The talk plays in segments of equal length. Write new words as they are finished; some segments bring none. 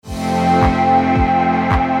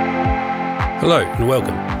Hello and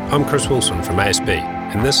welcome. I'm Chris Wilson from ASB,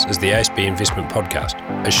 and this is the ASB Investment Podcast,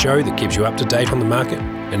 a show that keeps you up to date on the market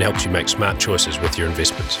and helps you make smart choices with your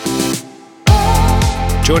investments.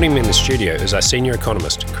 Joining me in the studio is our senior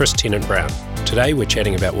economist, Chris Tennant-Brown. Today we're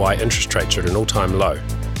chatting about why interest rates are at an all-time low,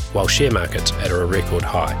 while share markets are at a record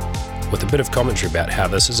high, with a bit of commentary about how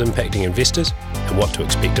this is impacting investors and what to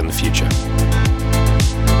expect in the future.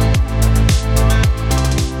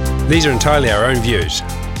 These are entirely our own views.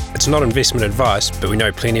 It's not investment advice, but we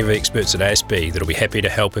know plenty of experts at ASB that'll be happy to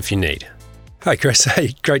help if you need. Hi Chris,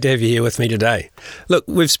 hey, great to have you here with me today. Look,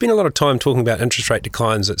 we've spent a lot of time talking about interest rate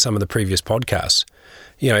declines at some of the previous podcasts,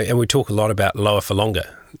 and we talk a lot about lower for longer.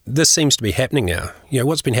 This seems to be happening now.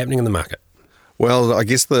 What's been happening in the market? Well, I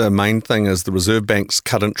guess the main thing is the Reserve Bank's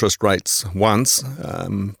cut interest rates once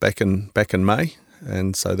back in May,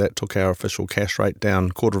 and so that took our official cash rate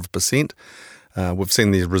down 0.25%. We've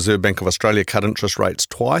seen the Reserve Bank of Australia cut interest rates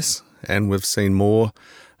twice, and we've seen more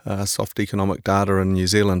soft economic data in New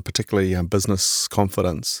Zealand, particularly business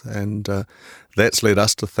confidence. And that's led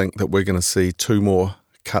us to think that we're going to see two more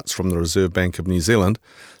cuts from the Reserve Bank of New Zealand.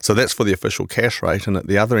 So that's for the official cash rate. And at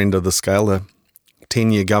the other end of the scale, the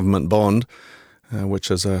 10-year government bond, which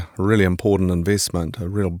is a really important investment, a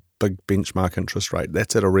real big benchmark interest rate,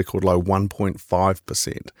 that's at a record low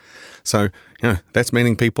 1.5%. So, that's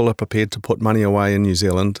meaning people are prepared to put money away in New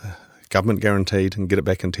Zealand, government guaranteed, and get it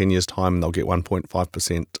back in 10 years' time, and they'll get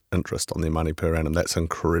 1.5% interest on their money per annum. That's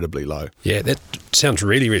incredibly low. Yeah, that sounds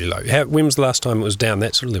really, really low. When was the last time it was down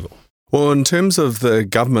that sort of level? Well, in terms of the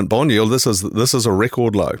government bond yield, this is a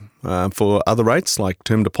record low. For other rates, like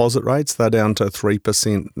term deposit rates, they're down to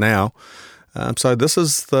 3% now. So this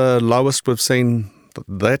is the lowest we've seen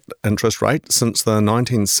that interest rate since the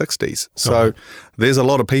 1960s. So There's a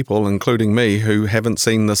lot of people, including me, who haven't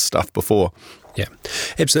seen this stuff before. Yeah,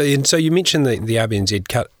 absolutely. And so you mentioned the RBNZ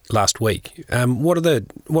cut last week.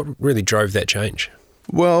 What really drove that change?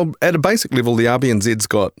 Well, at a basic level, the RBNZ's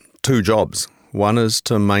got two jobs. One is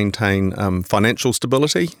to maintain financial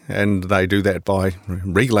stability, and they do that by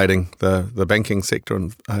regulating the banking sector,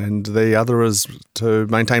 and the other is to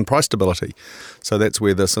maintain price stability. So that's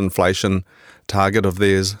where this inflation target of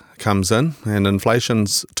theirs comes in, and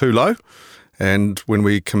inflation's too low. And when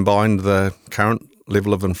we combine the current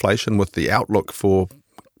level of inflation with the outlook for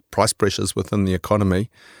price pressures within the economy,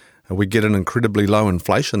 we get an incredibly low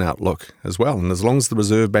inflation outlook as well. And as long as the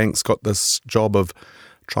Reserve Bank's got this job of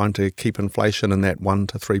trying to keep inflation in that 1%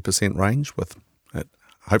 to 3% range, with it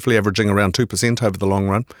hopefully averaging around 2% over the long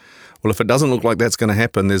run. Well, if it doesn't look like that's going to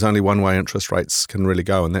happen, there's only one way interest rates can really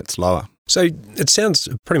go, and that's lower. So it sounds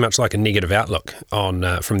pretty much like a negative outlook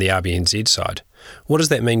on from the RBNZ side. What does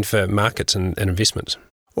that mean for markets and investments?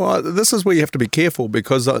 Well, this is where you have to be careful,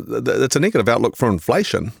 because it's a negative outlook for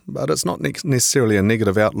inflation, but it's not necessarily a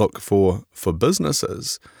negative outlook for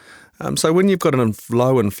businesses. So when you've got a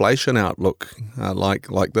low inflation outlook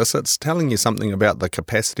like this, it's telling you something about the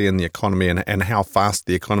capacity in the economy and how fast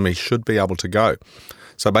the economy should be able to go.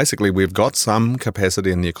 So basically, we've got some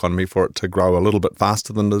capacity in the economy for it to grow a little bit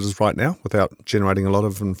faster than it is right now without generating a lot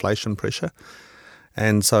of inflation pressure.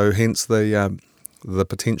 And so hence the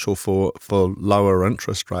potential for lower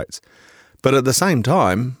interest rates. But at the same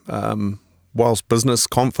time, whilst business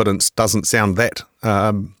confidence doesn't sound that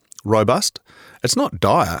robust, it's not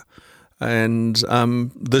dire. And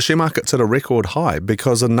the share market's at a record high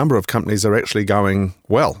because a number of companies are actually going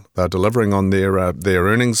well. They're delivering on their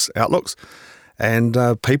earnings outlooks, and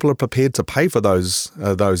people are prepared to pay for those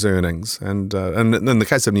earnings. And in the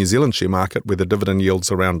case of New Zealand share market, where the dividend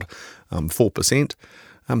yield's around 4%,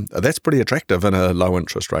 that's pretty attractive in a low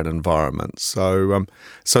interest rate environment. So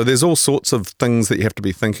there's all sorts of things that you have to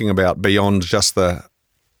be thinking about beyond just the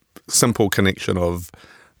simple connection of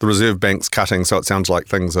the Reserve Bank's cutting, so it sounds like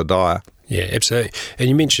things are dire. Yeah, absolutely. And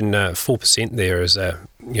you mentioned 4% there as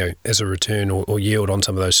a return or yield on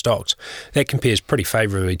some of those stocks. That compares pretty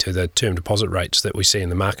favourably to the term deposit rates that we see in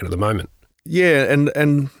the market at the moment. Yeah,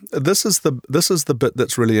 and this is the bit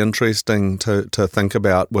that's really interesting to think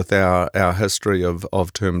about with our history of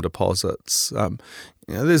term deposits.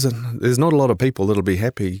 There's not a lot of people that'll be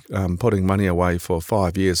happy putting money away for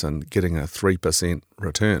 5 years and getting a 3%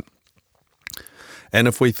 return. And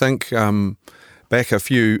if we think back a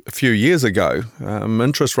few years ago,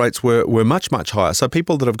 interest rates were much, much higher. So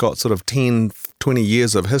people that have got sort of 10, 20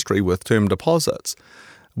 years of history with term deposits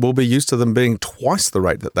will be used to them being twice the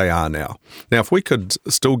rate that they are now. Now, if we could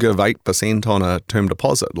still give 8% on a term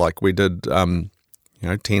deposit like we did 10,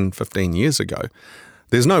 15 years ago,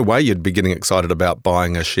 there's no way you'd be getting excited about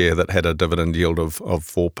buying a share that had a dividend yield of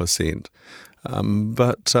 4%.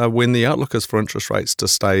 But when the outlook is for interest rates to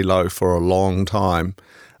stay low for a long time,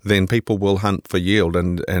 then people will hunt for yield.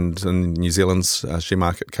 And in New Zealand's share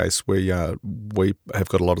market case, we have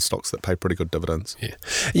got a lot of stocks that pay pretty good dividends. Yeah.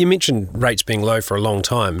 You mentioned rates being low for a long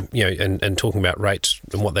time, and talking about rates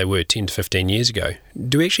and what they were 10 to 15 years ago.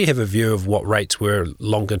 Do we actually have a view of what rates were a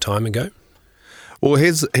longer time ago? Well,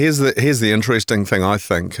 here's the interesting thing, I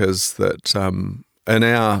think, is that in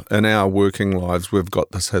our working lives, we've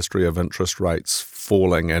got this history of interest rates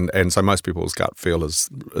falling, and so most people's gut feel is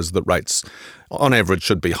that rates, on average,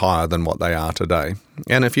 should be higher than what they are today.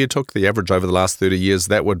 And if you took the average over the last 30 years,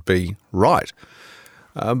 that would be right.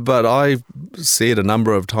 But I've said a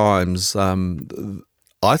number of times,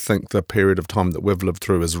 I think the period of time that we've lived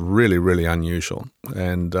through is really, really unusual.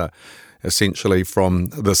 And essentially from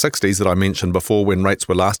the 60s that I mentioned before, when rates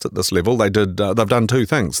were last at this level, they've done two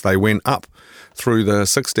things. They went up through the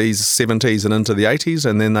 60s, 70s and into the 80s,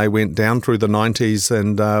 and then they went down through the 90s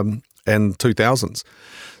and 2000s.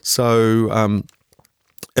 So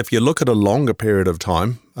if you look at a longer period of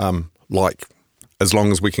time, like as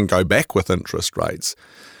long as we can go back with interest rates,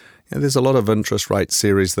 there's a lot of interest rate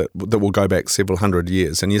series that will go back several hundred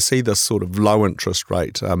years, and you see this sort of low interest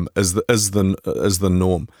rate is the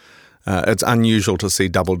norm. It's unusual to see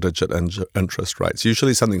double-digit interest rates.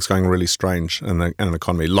 Usually something's going really strange in an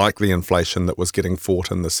economy, like the inflation that was getting fought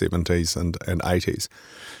in the 70s and 80s.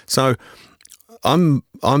 So I'm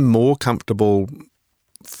more comfortable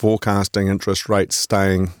forecasting interest rates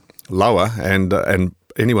staying lower, and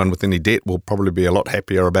anyone with any debt will probably be a lot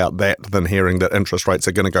happier about that than hearing that interest rates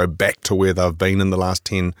are going to go back to where they've been in the last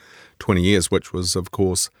 10, 20 years, which was, of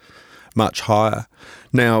course, much higher.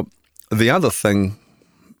 Now, the other thing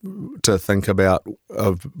to think about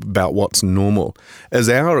what's normal is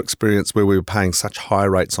our experience where we were paying such high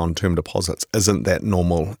rates on term deposits isn't that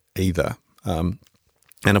normal either. And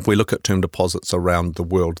if we look at term deposits around the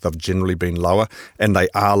world, they've generally been lower, and they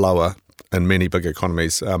are lower in many big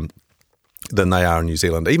economies than they are in New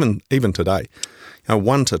Zealand. Even today,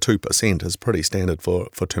 1 to 2% is pretty standard for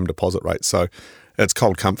term deposit rates. So it's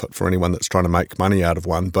cold comfort for anyone that's trying to make money out of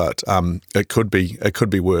one, but it could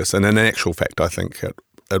be worse. And in actual fact, I think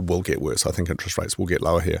it will get worse. I think interest rates will get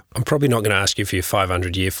lower here. I'm probably not going to ask you for your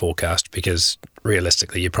 500-year forecast, because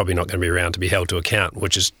realistically, you're probably not going to be around to be held to account,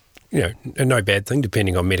 which is no bad thing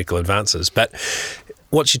depending on medical advances. But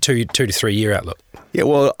what's your 2 to 3 year outlook? Yeah,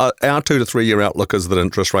 well, our 2 to 3 year outlook is that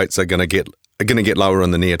interest rates are going to get lower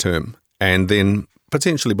in the near term, and then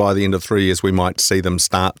potentially by the end of 3 years we might see them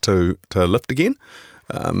start to lift again.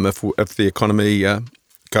 If the economy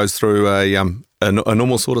goes through a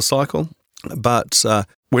normal sort of cycle. But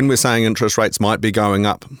when we're saying interest rates might be going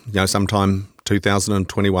up, sometime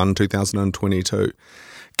 2021, 2022,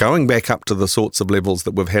 going back up to the sorts of levels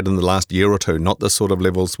that we've had in the last year or two, not the sort of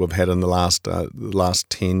levels we've had in the last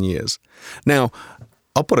 10 years. Now,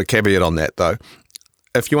 I'll put a caveat on that though.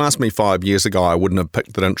 If you asked me 5 years ago, I wouldn't have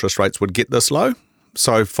picked that interest rates would get this low.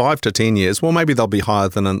 So 5 to 10 years, well, maybe they'll be higher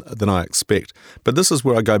than I expect. But this is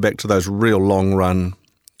where I go back to those real long-run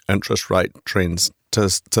interest rate trends to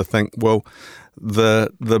think, well, the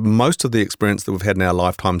most of the experience that we've had in our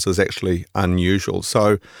lifetimes is actually unusual.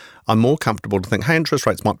 So I'm more comfortable to think, hey, interest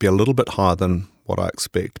rates might be a little bit higher than what I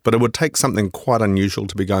expect, but it would take something quite unusual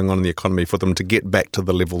to be going on in the economy for them to get back to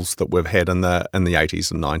the levels that we've had in the 80s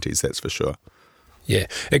and 90s, that's for sure. Yeah,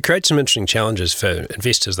 it creates some interesting challenges for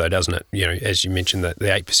investors though, doesn't it? As you mentioned, the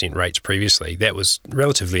 8% rates previously, that was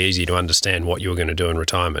relatively easy to understand what you were going to do in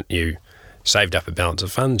retirement. You saved up a balance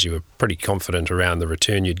of funds, you were pretty confident around the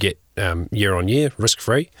return you'd get year on year,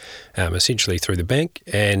 risk-free, essentially through the bank,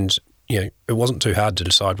 and it wasn't too hard to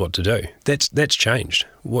decide what to do. That's changed.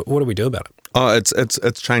 What do we do about it? Oh,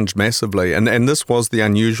 it's changed massively, and this was the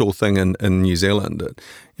unusual thing in New Zealand.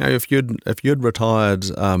 If you'd retired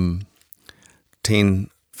 10,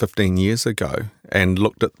 15 years ago and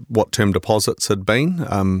looked at what term deposits had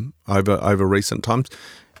been over recent times,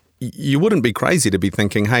 you wouldn't be crazy to be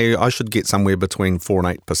thinking, hey, I should get somewhere between 4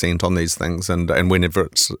 and 8% on these things, and whenever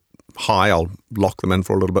it's high, I'll lock them in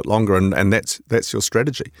for a little bit longer, and that's your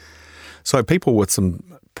strategy. So people with some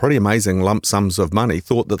pretty amazing lump sums of money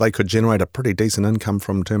thought that they could generate a pretty decent income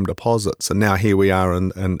from term deposits, and now here we are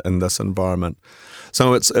in this environment.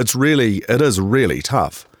 So it is really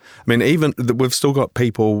tough. I mean, even we've still got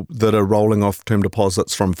people that are rolling off term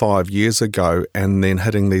deposits from 5 years ago and then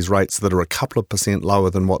hitting these rates that are a couple of percent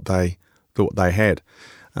lower than what they thought they had,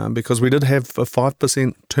 because we did have a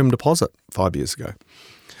 5% term deposit 5 years ago.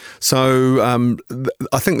 So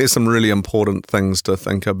I think there's some really important things to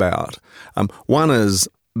think about. One is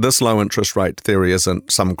this low interest rate theory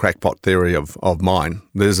isn't some crackpot theory of mine.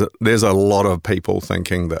 There's a lot of people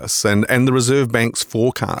thinking this, and the Reserve Bank's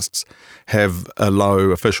forecasts have a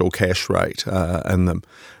low official cash rate in them.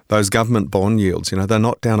 Those government bond yields, they're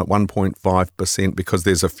not down at 1.5% because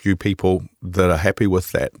there's a few people that are happy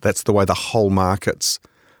with that. That's the way the whole market's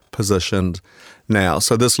positioned now.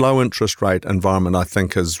 So this low interest rate environment, I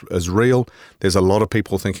think, is real. There's a lot of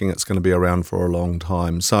people thinking it's going to be around for a long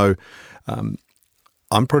time. So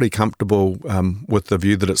I'm pretty comfortable with the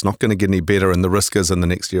view that it's not going to get any better, and the risk is in the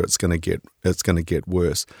next year it's going to get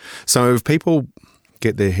worse. So if people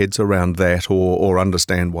get their heads around that or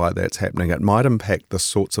understand why that's happening, it might impact the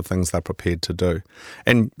sorts of things they're prepared to do.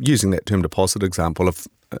 And using that term deposit example,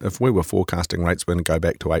 if we were forecasting rates were going to go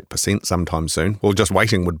back to 8% sometime soon, well, just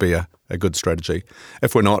waiting would be a good strategy.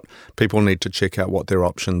 If we're not, people need to check out what their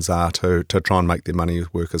options are to try and make their money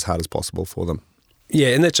work as hard as possible for them.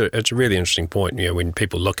 Yeah, and it's a really interesting point. When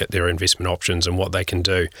people look at their investment options and what they can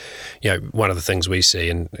do, one of the things we see,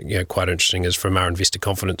 and quite interesting, is from our investor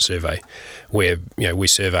confidence survey, where we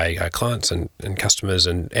survey our clients and customers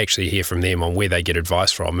and actually hear from them on where they get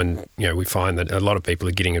advice from, and we find that a lot of people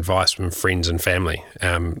are getting advice from friends and family,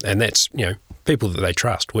 and that's people that they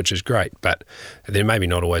trust, which is great, but they're maybe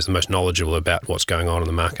not always the most knowledgeable about what's going on in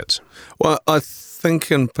the markets. Well, I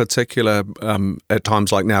think in particular at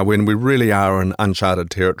times like now, when we really are in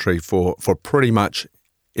uncharted territory for pretty much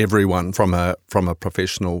everyone from a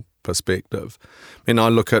professional perspective. I mean, I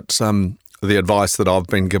look at the advice that I've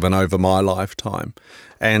been given over my lifetime,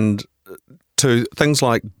 and to things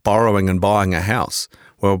like borrowing and buying a house.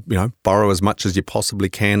 Well, borrow as much as you possibly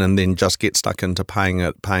can and then just get stuck into paying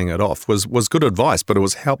it off was good advice, but it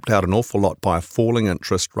was helped out an awful lot by a falling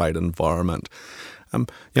interest rate environment.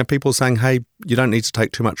 People saying, hey, you don't need to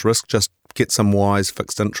take too much risk, just get some wise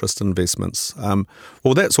fixed interest investments.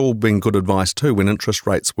 Well, that's all been good advice too when interest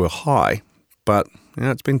rates were high, but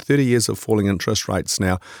it's been 30 years of falling interest rates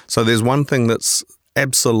now. So there's one thing that's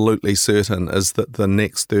absolutely certain, is that the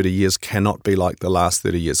next 30 years cannot be like the last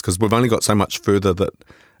 30 years, because we've only got so much further that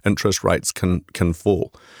interest rates can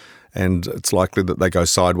fall. And it's likely that they go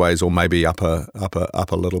sideways or maybe up a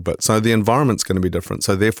little bit. So the environment's going to be different.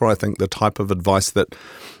 So therefore, I think the type of advice that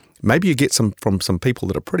maybe you get from some people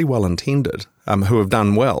that are pretty well intended, who have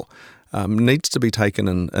done well, needs to be taken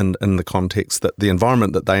in the context that the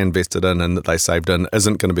environment that they invested in and that they saved in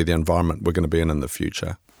isn't going to be the environment we're going to be in the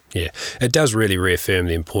future. Yeah, it does really reaffirm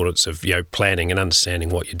the importance of planning and understanding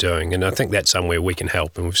what you're doing, and I think that's somewhere we can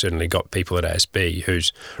help. And we've certainly got people at ASB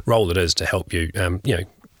whose role it is to help you,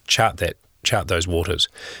 chart those waters,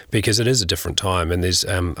 because it is a different time and there's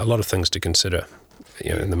a lot of things to consider,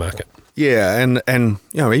 in the market. Yeah, and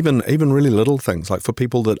even really little things, like for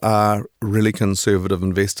people that are really conservative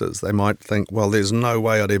investors, they might think, well, there's no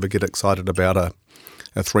way I'd ever get excited about a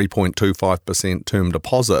 3.25% term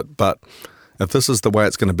deposit, but if this is the way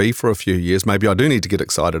it's going to be for a few years, maybe I do need to get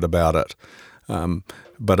excited about it.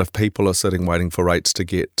 But if people are sitting waiting for rates to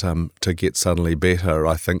get suddenly better,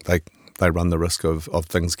 I think they run the risk of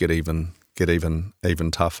things get even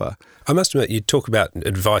tougher. I must admit, you talk about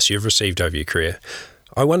advice you've received over your career.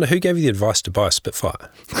 I wonder who gave you the advice to buy a Spitfire?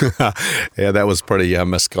 Yeah, that was pretty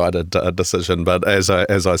misguided decision. But as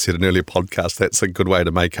I said in earlier podcasts, that's a good way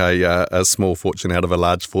to make a small fortune out of a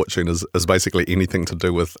large fortune, is basically anything to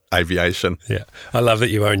do with aviation. Yeah, I love that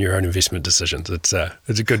you own your own investment decisions. It's a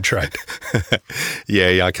good trait.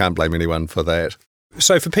 Yeah, I can't blame anyone for that.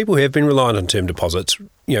 So for people who have been reliant on term deposits,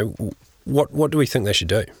 what do we think they should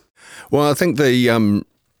do? Well, I think the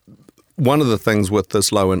one of the things with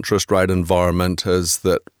this low interest rate environment is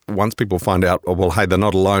that once people find out, oh, well, hey, they're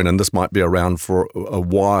not alone and this might be around for a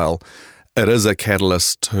while, it is a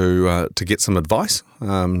catalyst to get some advice,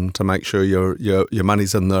 to make sure your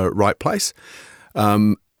money's in the right place.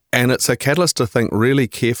 And it's a catalyst to think really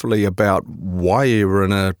carefully about why you're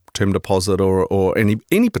in a term deposit or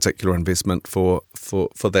any particular investment for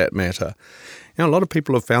that matter. A lot of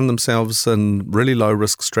people have found themselves in really low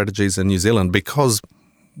risk strategies in New Zealand because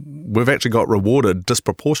we've actually got rewarded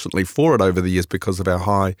disproportionately for it over the years because of our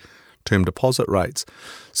high term deposit rates.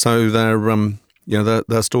 So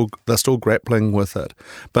they're still grappling with it.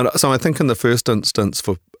 But so I think in the first instance,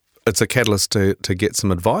 it's a catalyst to get some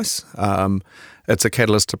advice. It's a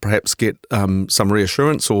catalyst to perhaps get some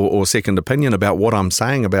reassurance or second opinion about what I'm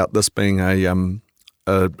saying about this being an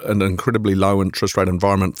incredibly low interest rate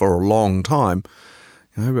environment for a long time.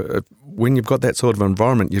 When you've got that sort of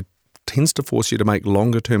environment, it tends to force you to make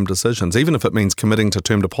longer term decisions, even if it means committing to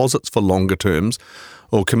term deposits for longer terms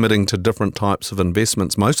or committing to different types of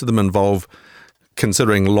investments. Most of them involve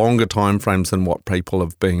considering longer time frames than what people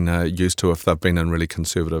have been used to if they've been in really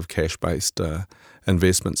conservative cash-based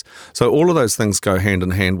investments. So all of those things go hand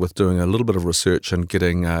in hand with doing a little bit of research and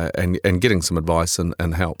getting getting some advice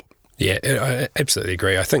and help. Yeah, I absolutely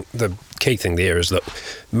agree. I think the key thing there is that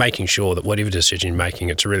making sure that whatever decision you're making,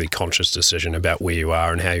 it's a really conscious decision about where you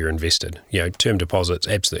are and how you're invested. Term deposits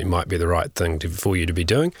absolutely might be the right thing for you to be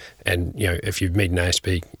doing. And, if you meet an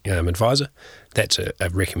ASB advisor, that's a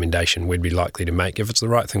recommendation we'd be likely to make if it's the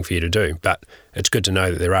right thing for you to do. But it's good to know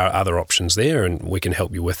that there are other options there and we can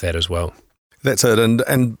help you with that as well. That's it.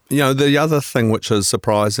 And the other thing which is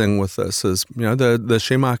surprising with this is, the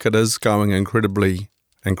share market is going incredibly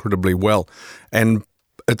well, and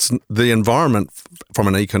it's the environment from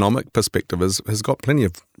an economic perspective has got plenty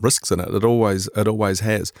of risks in it. It always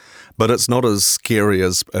has, but it's not as scary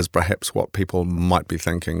as perhaps what people might be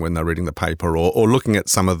thinking when they're reading the paper or looking at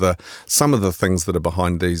some of the things that are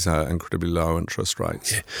behind these incredibly low interest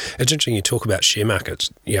rates. Yeah, it's interesting you talk about share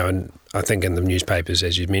markets. And I think in the newspapers,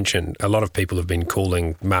 as you mentioned, a lot of people have been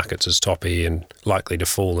calling markets as toppy and likely to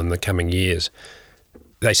fall in the coming years.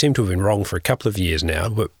 They seem to have been wrong for a couple of years now,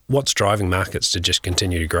 but what's driving markets to just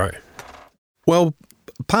continue to grow? Well,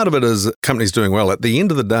 part of it is companies doing well. At the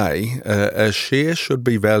end of the day, a share should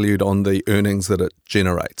be valued on the earnings that it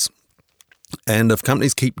generates. And if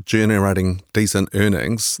companies keep generating decent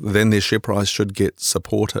earnings, then their share price should get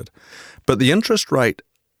supported. But the interest rate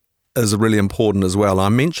is really important as well. I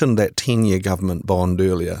mentioned that 10-year government bond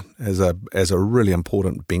earlier as a really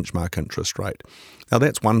important benchmark interest rate. Now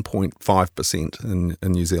that's 1.5% in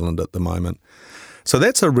New Zealand at the moment. So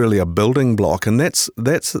that's really a building block, and that's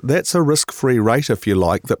a risk-free rate, if you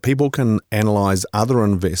like, that people can analyse other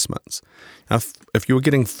investments. Now, if you were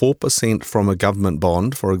getting 4% from a government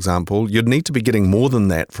bond, for example, you'd need to be getting more than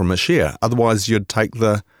that from a share. Otherwise, you'd take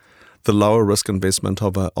the lower risk investment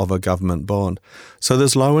of a government bond. So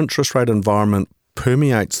this low interest rate environment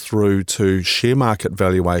permeates through to share market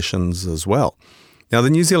valuations as well. Now, the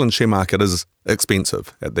New Zealand share market is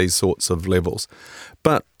expensive at these sorts of levels,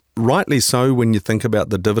 but rightly so when you think about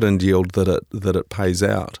the dividend yield that it pays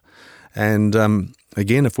out. And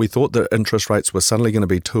again, if we thought that interest rates were suddenly going to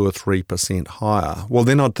be 2 or 3% higher, well,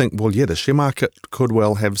 then I'd think, well, yeah, the share market could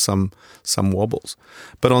well have some wobbles.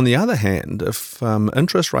 But on the other hand, if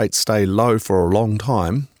interest rates stay low for a long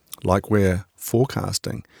time, like we're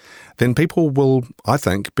forecasting, then people will, I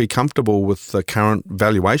think, be comfortable with the current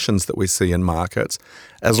valuations that we see in markets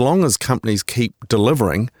as long as companies keep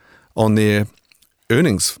delivering on their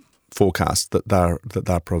earnings forecast that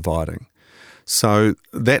they're providing. So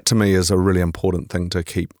that to me is a really important thing to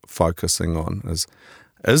keep focusing on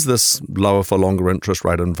is this lower for longer interest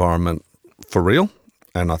rate environment for real?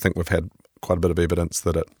 And I think we've had quite a bit of evidence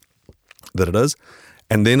that it is.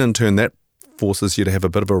 And then in turn that forces you to have a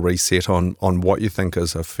bit of a reset on what you think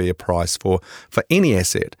is a fair price for any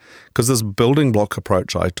asset. Because this building block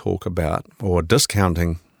approach I talk about, or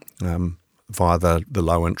discounting via the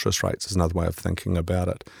low interest rates is another way of thinking about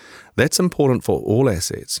it. That's important for all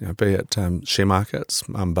assets, be it share markets,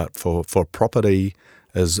 but for property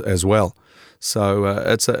as well. So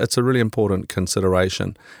it's a really important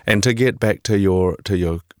consideration. And to get back to your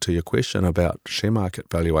question about share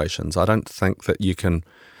market valuations, I don't think that you can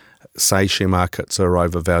say share markets are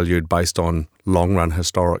overvalued based on long-run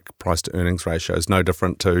historic price-to-earnings ratios. No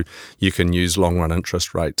different to you can use long-run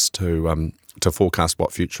interest rates to forecast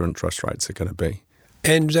what future interest rates are going to be.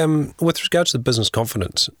 And with regards to business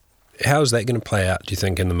confidence, how is that going to play out, do you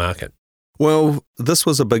think, in the market? Well, this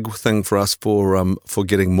was a big thing for us for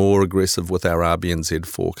getting more aggressive with our RBNZ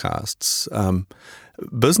forecasts.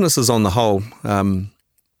 Businesses on the whole,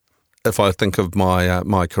 if I think of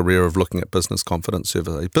my career of looking at business confidence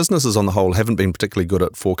survey, businesses on the whole haven't been particularly good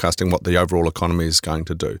at forecasting what the overall economy is going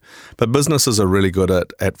to do. But businesses are really good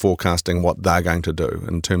at forecasting what they're going to do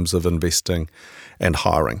in terms of investing and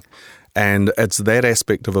hiring. And it's that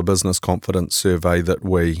aspect of a business confidence survey that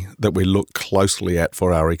we look closely at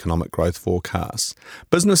for our economic growth forecasts.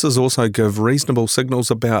 Businesses also give reasonable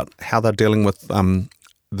signals about how they're dealing with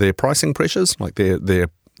their pricing pressures, like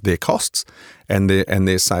their costs and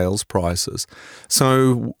their sales prices.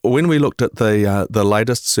 So when we looked at the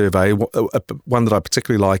latest survey, one that I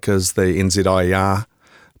particularly like is the NZIER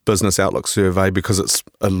Business Outlook Survey, because it's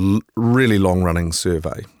a really long-running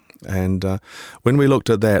survey. And when we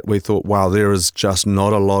looked at that, we thought, wow, there is just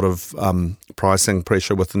not a lot of pricing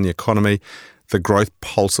pressure within the economy. The growth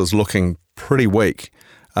pulse is looking pretty weak.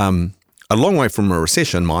 A long way from a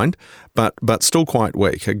recession, mind, but still quite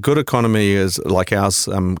weak. A good economy is like ours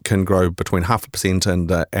can grow between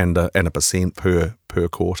 0.5% and 1% per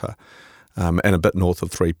quarter, and a bit north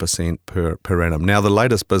of 3% per annum. Now, the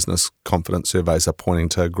latest business confidence surveys are pointing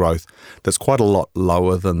to growth that's quite a lot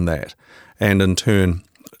lower than that, and in turn,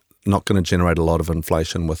 not going to generate a lot of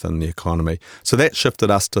inflation within the economy. So that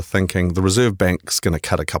shifted us to thinking the Reserve Bank's going to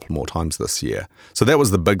cut a couple more times this year. So that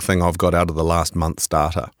was the big thing I've got out of the last month's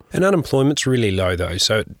data. And unemployment's really low though,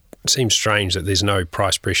 so it seems strange that there's no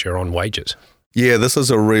price pressure on wages. Yeah, this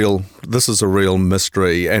is a real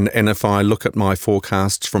mystery. And if I look at my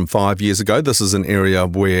forecasts from 5 years ago, this is an area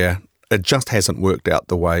where it just hasn't worked out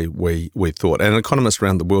the way we thought. And economists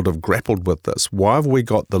around the world have grappled with this. Why have we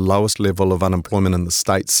got the lowest level of unemployment in the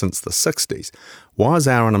States since the 60s? Why is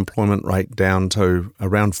our unemployment rate down to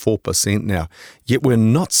around 4% now? Yet we're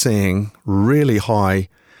not seeing really high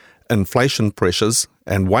inflation pressures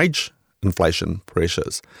and wage inflation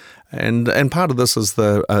pressures. And part of this is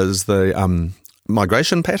the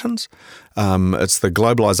migration patterns. It's the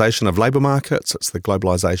globalisation of labour markets. It's the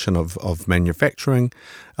globalisation of manufacturing.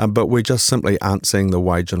 But we just simply aren't seeing the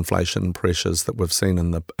wage inflation pressures that we've seen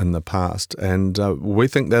in the past. And we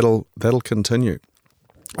think that'll continue.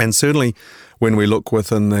 And certainly when we look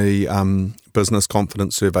within the business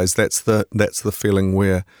confidence surveys, that's the feeling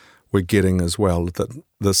we're getting as well, that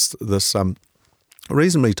this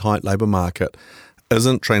reasonably tight labour market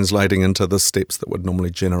isn't translating into the steps that would normally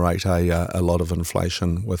generate a lot of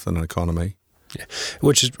inflation within an economy. Yeah.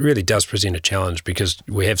 Which really does present a challenge because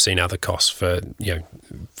we have seen other costs for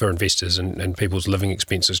investors and people's living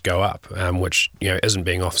expenses go up, which isn't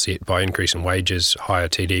being offset by increase in wages, higher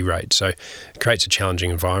TD rates. So it creates a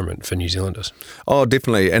challenging environment for New Zealanders. Oh,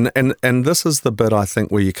 definitely. And this is the bit I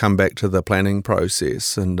think where you come back to the planning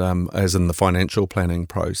process and as in the financial planning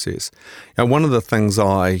process. And one of the things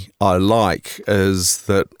I like is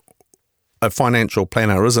that a financial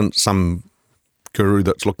planner isn't some guru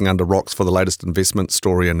that's looking under rocks for the latest investment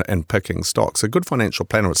story and picking stocks. A good financial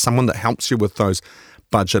planner is someone that helps you with those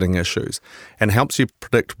budgeting issues and helps you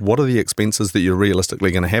predict what are the expenses that you're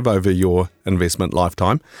realistically going to have over your investment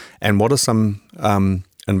lifetime and what are some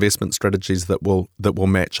investment strategies that will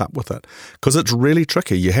match up with it. Because it's really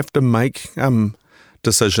tricky. You have to make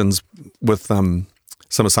decisions with some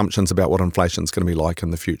assumptions about what inflation is going to be like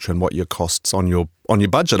in the future and what your costs on your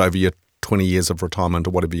budget over your 20 years of retirement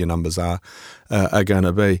or whatever your numbers are going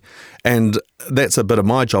to be. And that's a bit of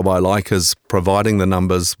my job I like, is providing the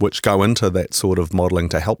numbers which go into that sort of modelling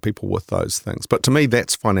to help people with those things. But to me,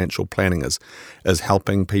 that's financial planning, is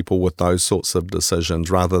helping people with those sorts of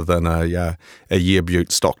decisions rather than a year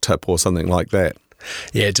butte stock tip or something like that.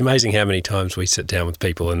 Yeah, it's amazing how many times we sit down with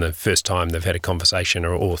people and the first time they've had a conversation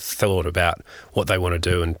or thought about what they want to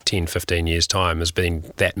do in 10, 15 years' time has been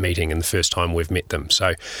that meeting and the first time we've met them.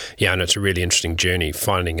 So, yeah, and it's a really interesting journey,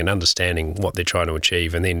 finding and understanding what they're trying to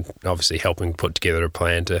achieve and then obviously helping put together a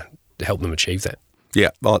plan to help them achieve that. Yeah,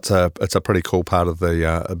 well, it's a pretty cool part of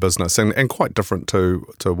the business and quite different to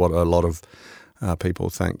what a lot of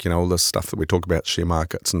people think. All this stuff that we talk about, share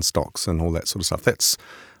markets and stocks and all that sort of stuff, that's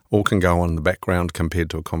all can go on in the background compared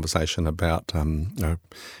to a conversation about a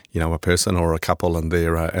person or a couple and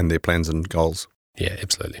their plans and goals. Yeah,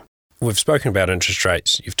 absolutely. We've spoken about interest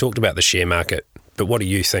rates. You've talked about the share market, but what do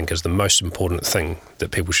you think is the most important thing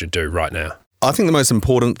that people should do right now? I think the most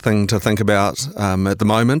important thing to think about at the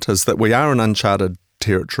moment is that we are in uncharted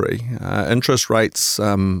territory. Interest rates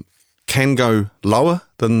can go lower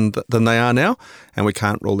than they are now, and we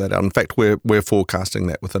can't rule that out. In fact, we're forecasting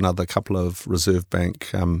that with another couple of Reserve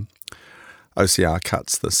Bank OCR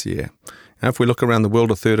cuts this year. Now, if we look around the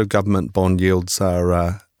world, a third of government bond yields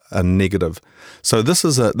are negative. So this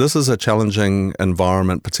is a challenging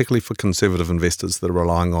environment, particularly for conservative investors that are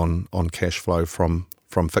relying on cash flow from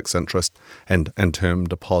fixed interest and term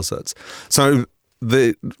deposits. So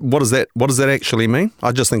what does that actually mean?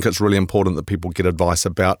 I just think it's really important that people get advice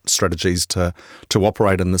about strategies to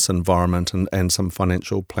operate in this environment and some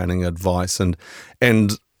financial planning advice. And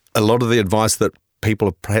a lot of the advice that people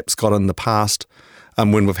have perhaps got in the past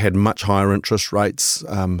when we've had much higher interest rates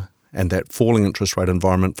and that falling interest rate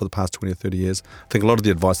environment for the past 20 or 30 years, I think a lot of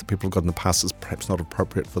the advice that people have got in the past is perhaps not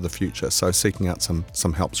appropriate for the future. So seeking out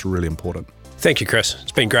some help is really important. Thank you, Chris.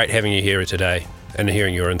 It's been great having you here today and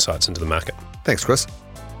hearing your insights into the market. Thanks, Chris.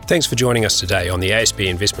 Thanks for joining us today on the ASB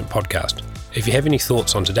Investment Podcast. If you have any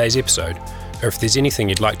thoughts on today's episode, or if there's anything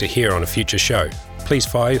you'd like to hear on a future show, please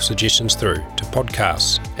fire your suggestions through to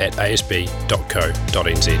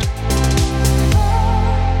podcasts@asb.co.nz.